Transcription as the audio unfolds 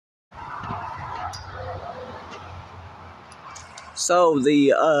So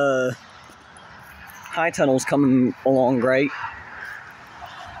the high tunnel's coming along great.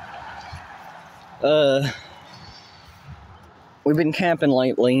 We've been camping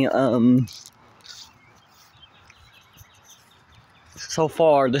lately. So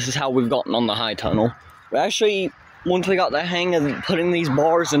far, this is how we've gotten on the high tunnel. We actually, once we got the hang of putting these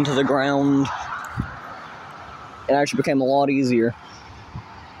bars into the ground, it actually became a lot easier.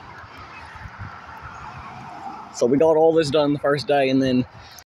 So we got all this done the first day, and then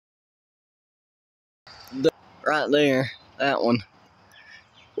right there, that one,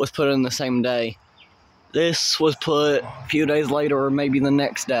 was put in the same day. This was put a few days later, or maybe the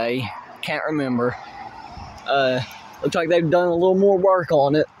next day. Can't remember. Looks like they've done a little more work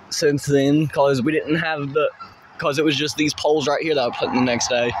on it since then, because we didn't have because it was just these poles right here that I put in the next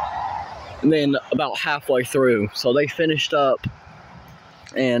day. And then about halfway through, so they finished up,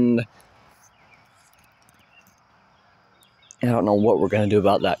 and I don't know what we're going to do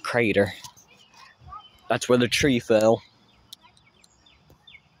about that crater. That's where the tree fell.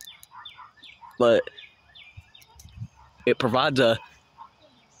 But it provides a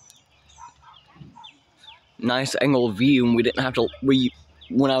nice angle of view, and we didn't have to,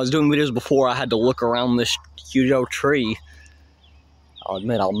 when I was doing videos before, I had to look around this huge old tree. I'll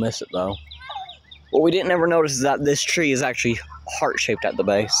admit I'll miss it though. What we didn't ever notice is that this tree is actually heart-shaped at the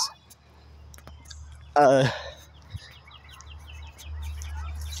base.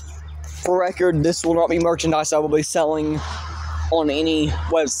 For record, this will not be merchandise I will be selling on any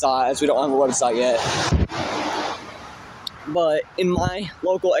website, as we don't have a website yet. But in my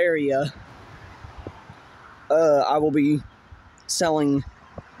local area, I will be selling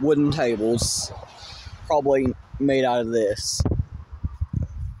wooden tables, probably made out of this.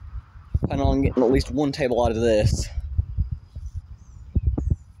 Planning on getting at least one table out of this.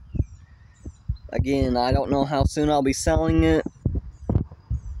 Again, I don't know how soon I'll be selling it,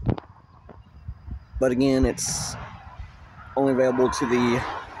 but again, it's only available to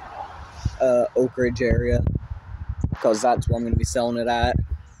the Oak Ridge area, because that's where I'm going to be selling it at.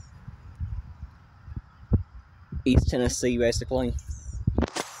 East Tennessee, basically.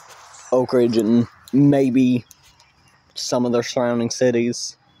 Oak Ridge and maybe some of their surrounding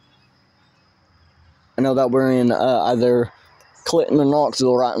cities. I know that we're in either Clinton or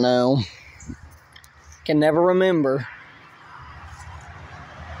Knoxville right now. Can never remember,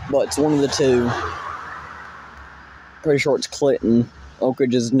 but it's one of the two. Pretty sure it's Clinton. Oak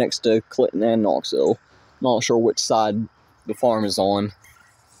Ridge is next to Clinton and Knoxville. Not sure which side the farm is on.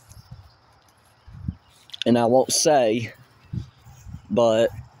 And I won't say,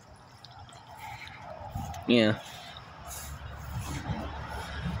 but yeah.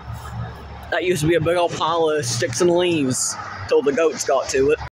 That used to be a big old pile of sticks and leaves till the goats got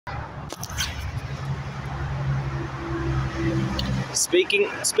to it.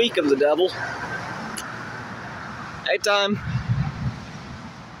 Speak of the devil. Hey, Time.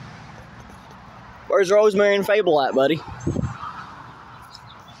 Where's Rosemary and Fable at, buddy?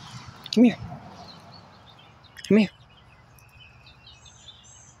 Come here. Come here.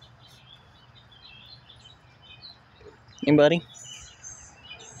 Hey, buddy.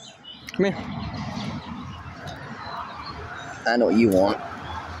 Come here. I know what you want.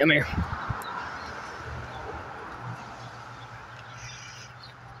 Come here.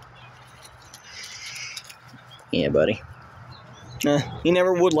 Yeah, buddy. He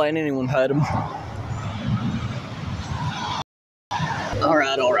never would let anyone pet him.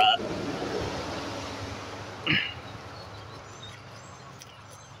 Alright, alright.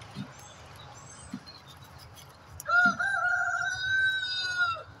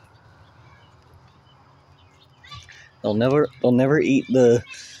 They'll never eat the...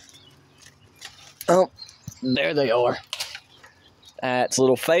 Oh, there they are. That's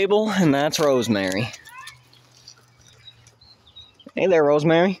little Fable, and that's Rosemary. Hey there,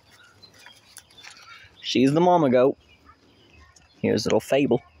 Rosemary. She's the mama goat. Here's little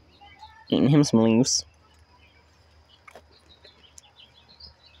Fable, eating him some leaves.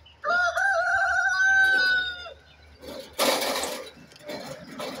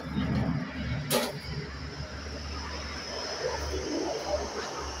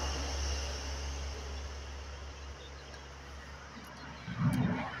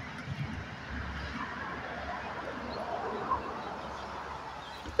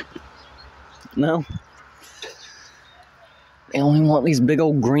 No. They only want these big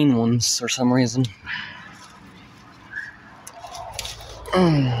old green ones for some reason.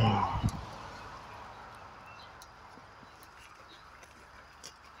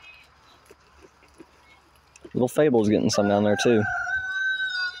 Little Fable's getting some down there too.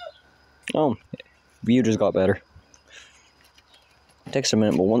 Oh, view just got better. It takes a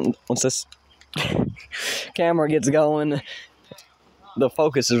minute, but once this camera gets going, the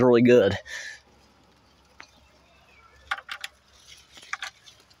focus is really good.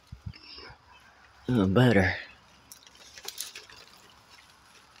 Oh, better.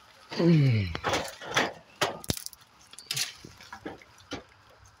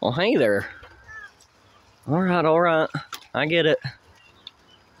 Well, hey there. Alright. I get it.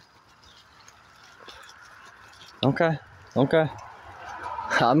 Okay.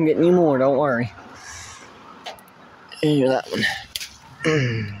 I'm getting you more, don't worry. Here's that one.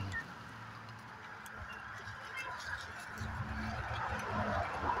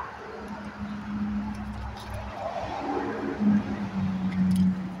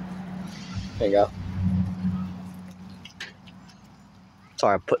 There you go.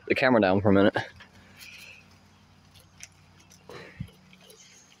 Sorry, I put the camera down for a minute.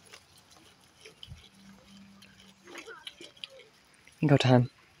 Go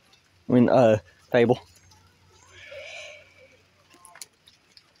time. Fable.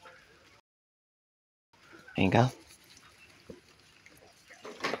 There you go.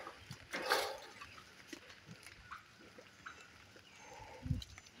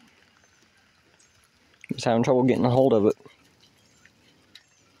 Just having trouble getting a hold of it.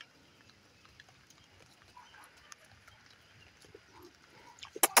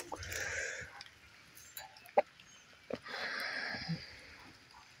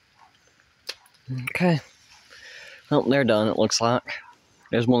 Okay. Well, they're done, it looks like.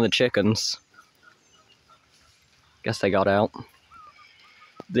 There's one of the chickens. Guess they got out.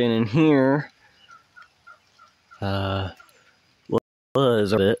 Then in here,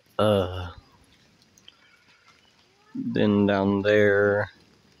 was a bit, then down there,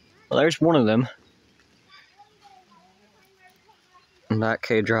 well, there's one of them. In that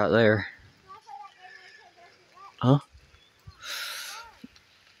cage right there. Huh?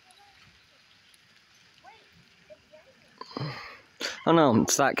 Oh no,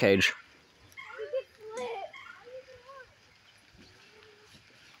 it's that cage.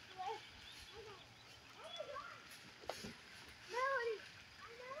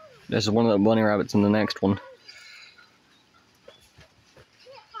 This is one of the bunny rabbits in the next one.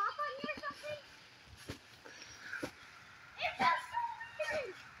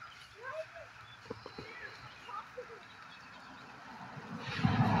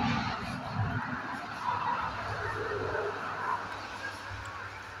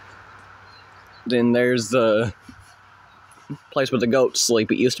 Then there's the place where the goats sleep.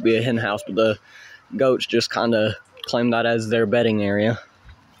 It used to be a hen house, but the goats just kind of claimed that as their bedding area.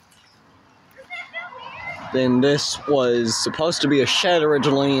 Then this was supposed to be a shed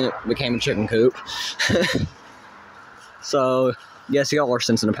originally, and it became a chicken coop. So, yes, y'all are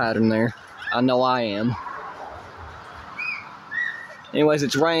sensing a pattern there. I know I am. Anyways,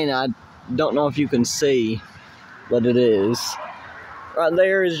 it's raining. I don't know if you can see, but it is. Right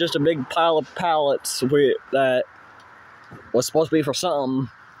there is just a big pile of pallets that was supposed to be for something.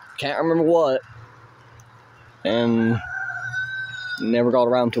 Can't remember what. And never got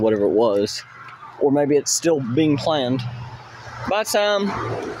around to whatever it was. Or maybe it's still being planned. Bye, Sam.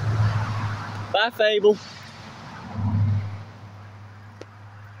 Bye, Fable.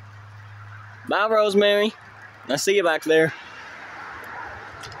 Bye, Rosemary. I see you back there.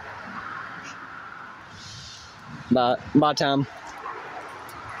 Bye, Tom.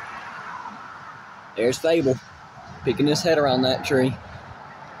 There's Fable, peeking his head around that tree.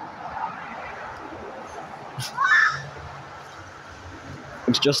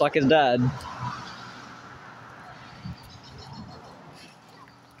 It's just like his dad.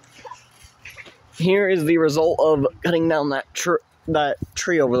 Here is the result of cutting down that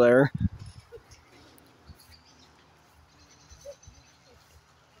tree over there.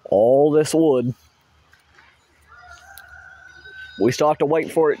 All this wood. We still have to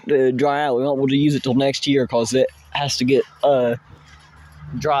wait for it to dry out. We won't be able to use it till next year because it has to get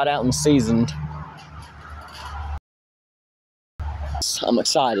dried out and seasoned. I'm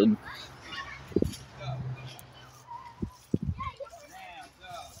excited.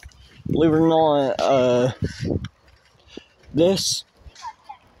 Believe it or not, this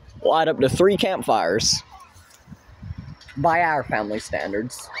will add up to 3 campfires by our family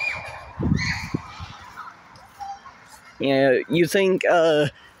standards. Yeah, you think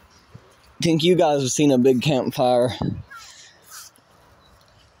you guys have seen a big campfire.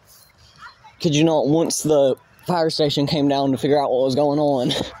 Could you not, once the fire station came down to figure out what was going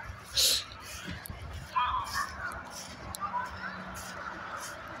on?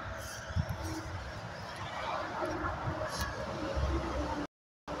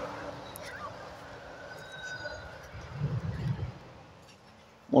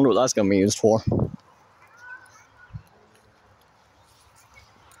 Wonder what that's gonna be used for.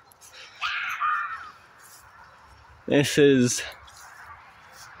 This is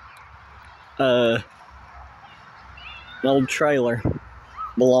an old trailer.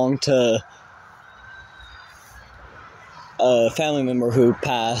 Belonged to a family member who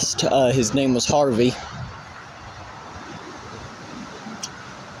passed. His name was Harvey.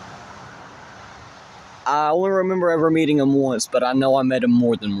 I only remember ever meeting him once, but I know I met him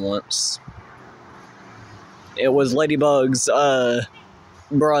more than once. It was Ladybug's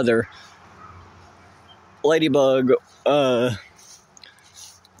brother. Ladybug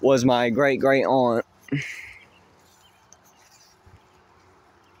was my great aunt.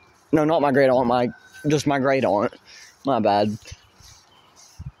 No, not my great aunt, just my great aunt. My bad.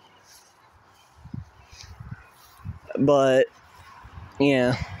 But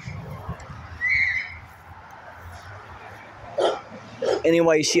yeah.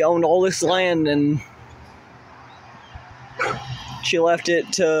 Anyway, she owned all this land and she left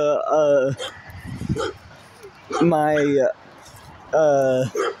it to my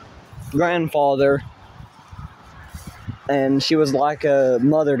grandfather, and she was like a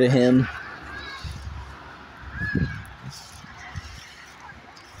mother to him.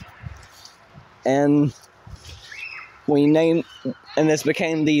 And this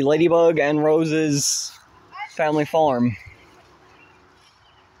became the Ladybug and Rose's family farm.